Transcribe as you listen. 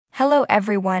Hello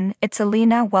everyone, it's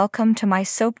Alina. Welcome to my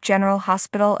Soap General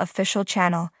Hospital official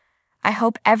channel. I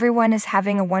hope everyone is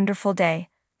having a wonderful day.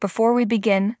 Before we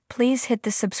begin, please hit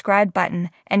the subscribe button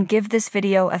and give this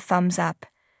video a thumbs up.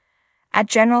 At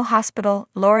General Hospital,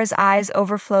 Laura's eyes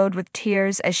overflowed with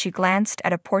tears as she glanced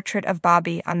at a portrait of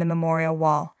Bobbie on the memorial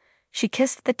wall. She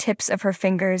kissed the tips of her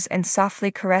fingers and softly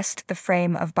caressed the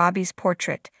frame of Bobbie's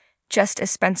portrait, just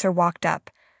as Spencer walked up.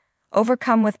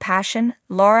 Overcome with passion,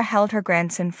 Laura held her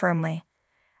grandson firmly.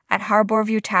 At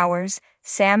Harborview Towers,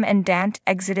 Sam and Dante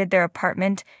exited their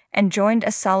apartment and joined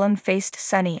a solemn-faced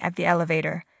Sunny at the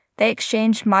elevator. They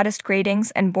exchanged modest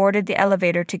greetings and boarded the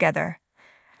elevator together.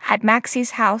 At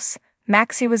Maxie's house,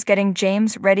 Maxie was getting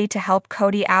James ready to help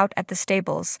Cody out at the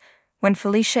stables when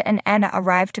Felicia and Anna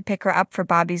arrived to pick her up for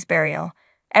Bobbie's burial.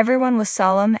 Everyone was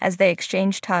solemn as they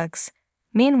exchanged hugs.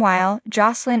 Meanwhile,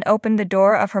 Jocelyn opened the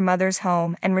door of her mother's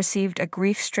home and received a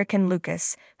grief-stricken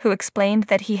Lucas, who explained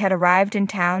that he had arrived in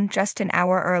town just an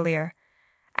hour earlier.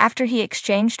 After he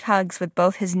exchanged hugs with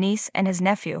both his niece and his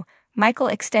nephew, Michael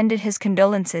extended his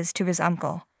condolences to his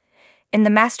uncle. In the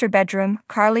master bedroom,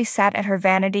 Carly sat at her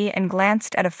vanity and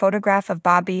glanced at a photograph of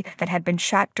Bobbie that had been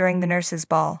shot during the nurses'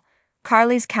 ball.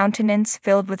 Carly's countenance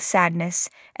filled with sadness,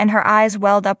 and her eyes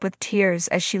welled up with tears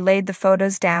as she laid the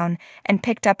photos down and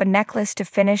picked up a necklace to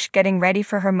finish getting ready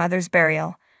for her mother's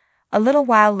burial. A little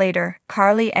while later,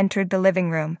 Carly entered the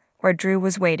living room, where Drew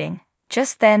was waiting.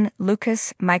 Just then,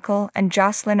 Lucas, Michael, and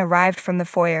Jocelyn arrived from the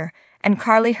foyer, and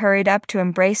Carly hurried up to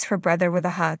embrace her brother with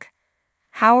a hug.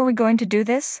 "How are we going to do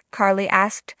this?" Carly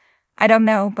asked. "I don't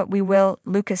know, but we will,"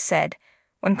 Lucas said.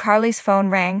 When Carly's phone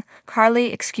rang,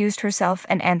 Carly excused herself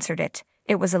and answered it.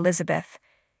 It was Elizabeth.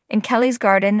 In Kelly's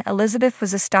garden, Elizabeth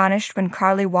was astonished when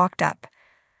Carly walked up.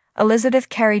 Elizabeth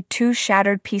carried 2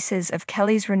 shattered pieces of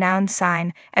Kelly's renowned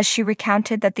sign as she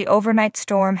recounted that the overnight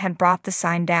storm had brought the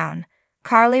sign down.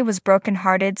 Carly was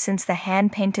broken-hearted since the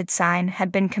hand-painted sign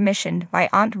had been commissioned by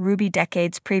Aunt Ruby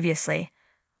decades previously.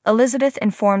 Elizabeth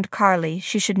informed Carly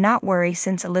she should not worry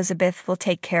since Elizabeth will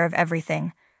take care of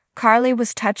everything. Carly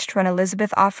was touched when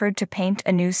Elizabeth offered to paint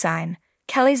a new sign.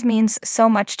 "Kelly's means so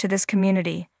much to this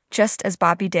community, just as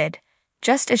Bobbie did.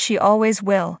 Just as she always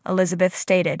will," Elizabeth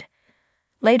stated.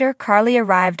 Later, Carly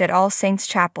arrived at All Saints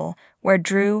Chapel, where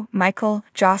Drew, Michael,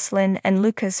 Jocelyn, and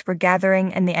Lucas were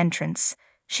gathering in the entrance.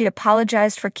 She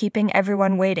apologized for keeping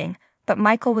everyone waiting, but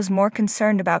Michael was more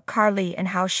concerned about Carly and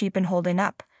how she'd been holding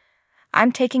up.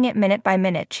 "I'm taking it minute by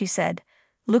minute," she said.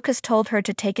 Lucas told her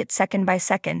to take it second by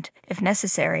second, if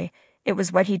necessary. It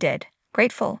was what he did.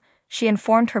 Grateful, she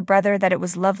informed her brother that it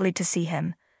was lovely to see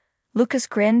him. Lucas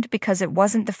grinned because it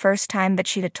wasn't the first time that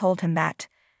she'd told him that.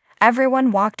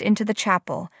 Everyone walked into the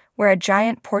chapel, where a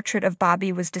giant portrait of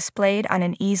Bobbie was displayed on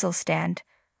an easel stand.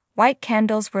 White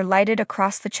candles were lighted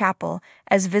across the chapel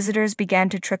as visitors began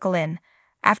to trickle in.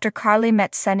 After Carly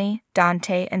met Sunny,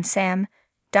 Dante, and Sam,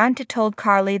 Dante told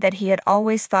Carly that he had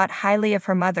always thought highly of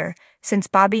her mother, since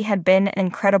Bobbie had been an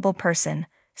incredible person.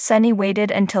 Sunny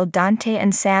waited until Dante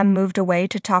and Sam moved away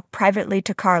to talk privately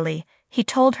to Carly. He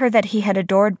told her that he had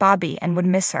adored Bobbie and would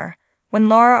miss her. When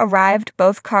Laura arrived,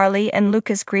 both Carly and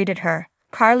Lucas greeted her.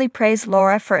 Carly praised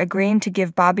Laura for agreeing to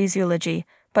give Bobbie's eulogy,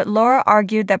 but Laura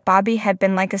argued that Bobbie had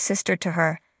been like a sister to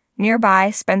her.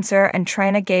 Nearby, Spencer and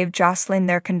Trina gave Jocelyn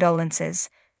their condolences.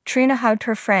 Trina hugged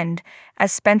her friend,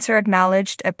 as Spencer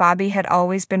acknowledged that Bobbie had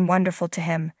always been wonderful to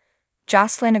him.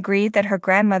 Jocelyn agreed that her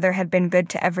grandmother had been good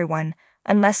to everyone,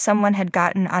 unless someone had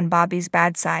gotten on Bobbie's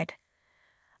bad side.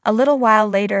 A little while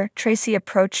later, Tracy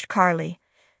approached Carly.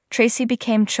 Tracy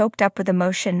became choked up with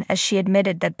emotion as she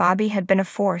admitted that Bobbie had been a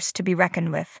force to be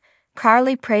reckoned with.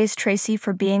 Carly praised Tracy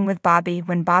for being with Bobbie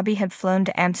when Bobbie had flown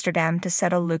to Amsterdam to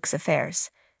settle Luke's affairs.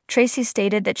 Tracy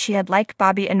stated that she had liked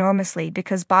Bobbie enormously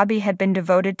because Bobbie had been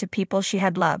devoted to people she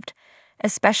had loved,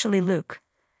 especially Luke.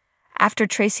 After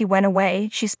Tracy went away,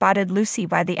 she spotted Lucy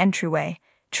by the entryway.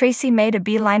 Tracy made a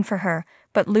beeline for her,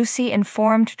 but Lucy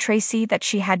informed Tracy that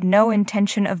she had no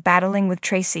intention of battling with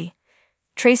Tracy.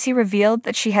 Tracy revealed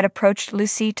that she had approached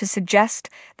Lucy to suggest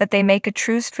that they make a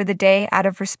truce for the day out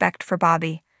of respect for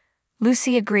Bobbie.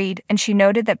 Lucy agreed, and she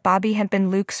noted that Bobbie had been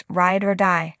Luke's ride or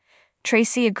die.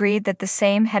 Tracy agreed that the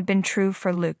same had been true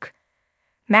for Luke.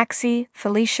 Maxie,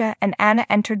 Felicia, and Anna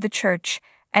entered the church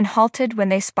and halted when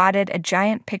they spotted a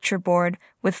giant picture board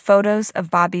with photos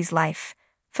of Bobbie's life.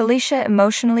 Felicia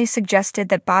emotionally suggested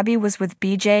that Bobbie was with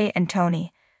BJ and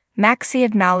Tony. Maxie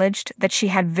acknowledged that she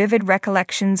had vivid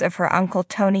recollections of her uncle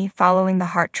Tony following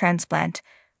the heart transplant,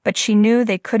 but she knew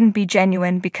they couldn't be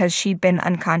genuine because she'd been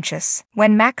unconscious.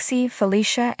 When Maxie,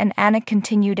 Felicia, and Anna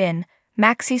continued in,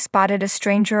 Maxie spotted a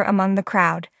stranger among the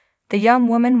crowd. The young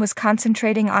woman was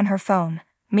concentrating on her phone.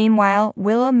 Meanwhile,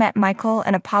 Willow met Michael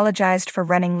and apologized for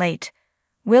running late.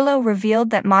 Willow revealed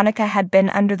that Monica had been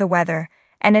under the weather,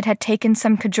 and it had taken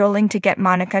some cajoling to get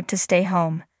Monica to stay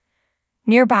home.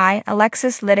 Nearby,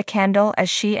 Alexis lit a candle as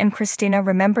she and Christina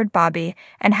remembered Bobbie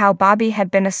and how Bobbie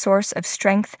had been a source of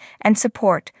strength and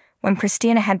support when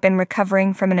Christina had been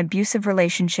recovering from an abusive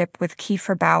relationship with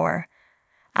Kiefer Bauer.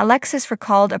 Alexis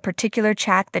recalled a particular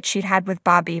chat that she'd had with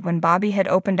Bobbie when Bobbie had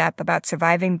opened up about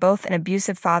surviving both an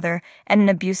abusive father and an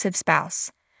abusive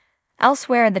spouse.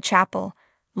 Elsewhere in the chapel,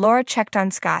 Laura checked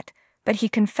on Scott, but he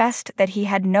confessed that he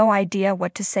had no idea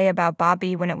what to say about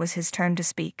Bobbie when it was his turn to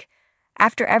speak.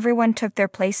 After everyone took their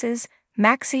places,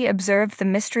 Maxie observed the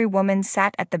mystery woman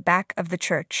sat at the back of the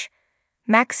church.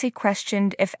 Maxie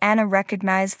questioned if Anna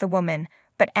recognized the woman,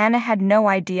 but Anna had no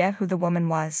idea who the woman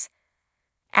was.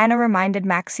 Anna reminded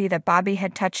Maxie that Bobbie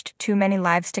had touched too many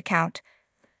lives to count.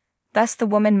 Thus the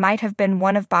woman might have been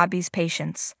one of Bobbie's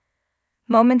patients.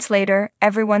 Moments later,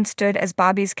 everyone stood as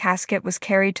Bobbie's casket was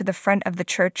carried to the front of the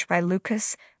church by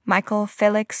Lucas, Michael,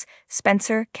 Felix,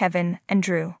 Spencer, Kevin, and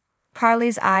Drew.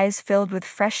 Carly's eyes filled with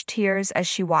fresh tears as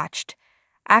she watched.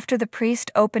 After the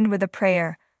priest opened with a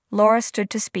prayer, Laura stood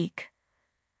to speak.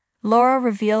 Laura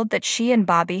revealed that she and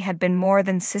Bobbie had been more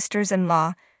than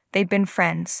sisters-in-law, they'd been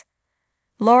friends.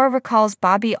 Laura recalls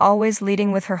Bobbie always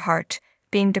leading with her heart,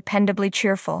 being dependably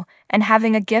cheerful, and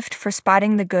having a gift for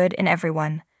spotting the good in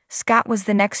everyone. Scott was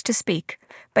the next to speak,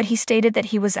 but he stated that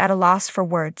he was at a loss for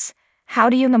words. "How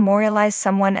do you memorialize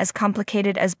someone as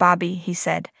complicated as Bobbie?" he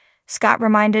said. Scott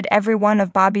reminded everyone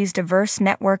of Bobbie's diverse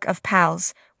network of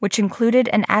pals, which included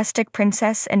an Aztec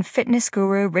princess and fitness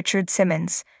guru Richard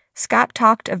Simmons. Scott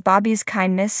talked of Bobbie's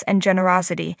kindness and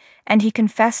generosity, and he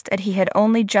confessed that he had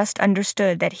only just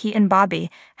understood that he and Bobbie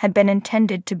had been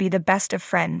intended to be the best of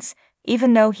friends,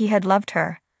 even though he had loved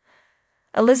her.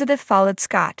 Elizabeth followed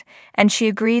Scott, and she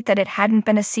agreed that it hadn't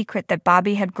been a secret that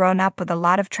Bobbie had grown up with a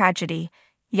lot of tragedy,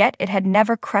 yet it had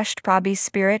never crushed Bobbie's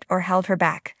spirit or held her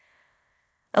back.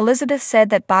 Elizabeth said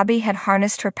that Bobbie had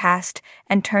harnessed her past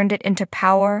and turned it into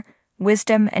power,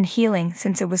 wisdom, and healing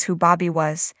since it was who Bobbie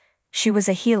was. She was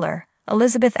a healer,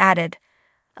 Elizabeth added.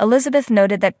 Elizabeth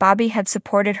noted that Bobbie had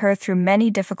supported her through many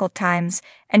difficult times,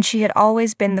 and she had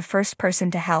always been the first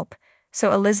person to help,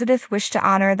 so Elizabeth wished to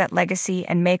honor that legacy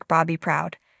and make Bobbie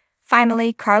proud.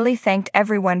 Finally, Carly thanked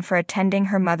everyone for attending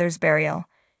her mother's burial.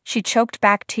 She choked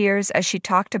back tears as she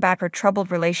talked about her troubled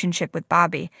relationship with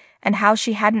Bobbie and how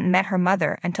she hadn't met her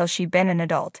mother until she'd been an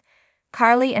adult.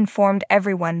 Carly informed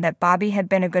everyone that Bobbie had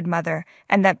been a good mother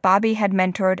and that Bobbie had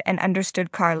mentored and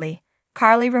understood Carly.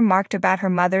 Carly remarked about her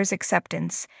mother's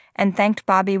acceptance and thanked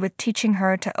Bobbie with teaching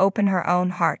her to open her own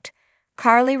heart.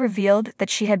 Carly revealed that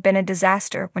she had been a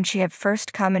disaster when she had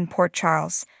first come in Port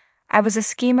Charles. "I was a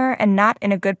schemer and not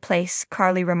in a good place,"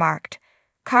 Carly remarked.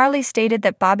 Carly stated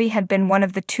that Bobbie had been one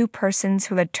of the two persons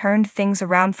who had turned things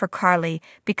around for Carly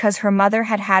because her mother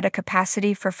had had a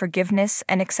capacity for forgiveness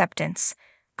and acceptance.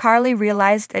 Carly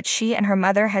realized that she and her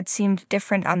mother had seemed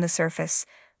different on the surface,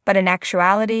 but in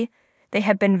actuality, they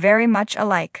had been very much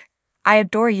alike. "I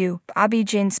adore you, Bobbie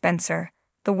Jane Spencer.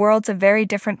 The world's a very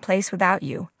different place without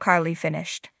you," Carly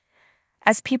finished.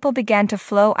 As people began to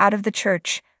flow out of the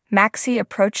church, Maxie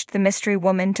approached the mystery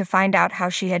woman to find out how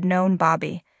she had known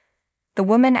Bobbie. The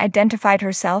woman identified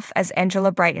herself as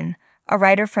Angela Brighton, a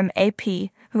writer from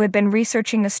AP who had been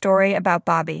researching the story about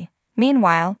Bobbie.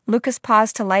 Meanwhile, Lucas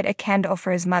paused to light a candle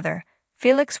for his mother.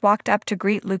 Felix walked up to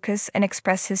greet Lucas and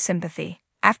express his sympathy.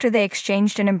 After they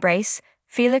exchanged an embrace,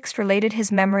 Felix related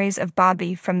his memories of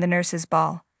Bobbie from the nurses'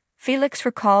 ball. Felix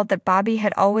recalled that Bobbie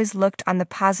had always looked on the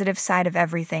positive side of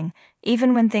everything,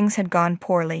 even when things had gone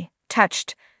poorly.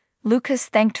 Touched, Lucas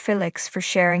thanked Felix for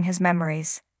sharing his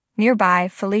memories. Nearby,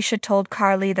 Felicia told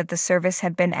Carly that the service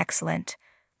had been excellent.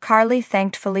 Carly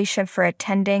thanked Felicia for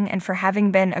attending and for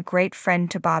having been a great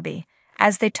friend to Bobbie.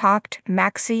 As they talked,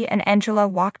 Maxie and Angela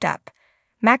walked up.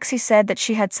 Maxie said that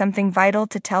she had something vital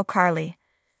to tell Carly.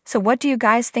 "So what do you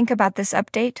guys think about this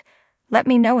update? Let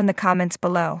me know in the comments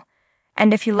below.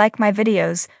 And if you like my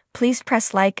videos, please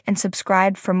press like and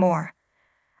subscribe for more.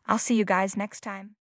 I'll see you guys next time."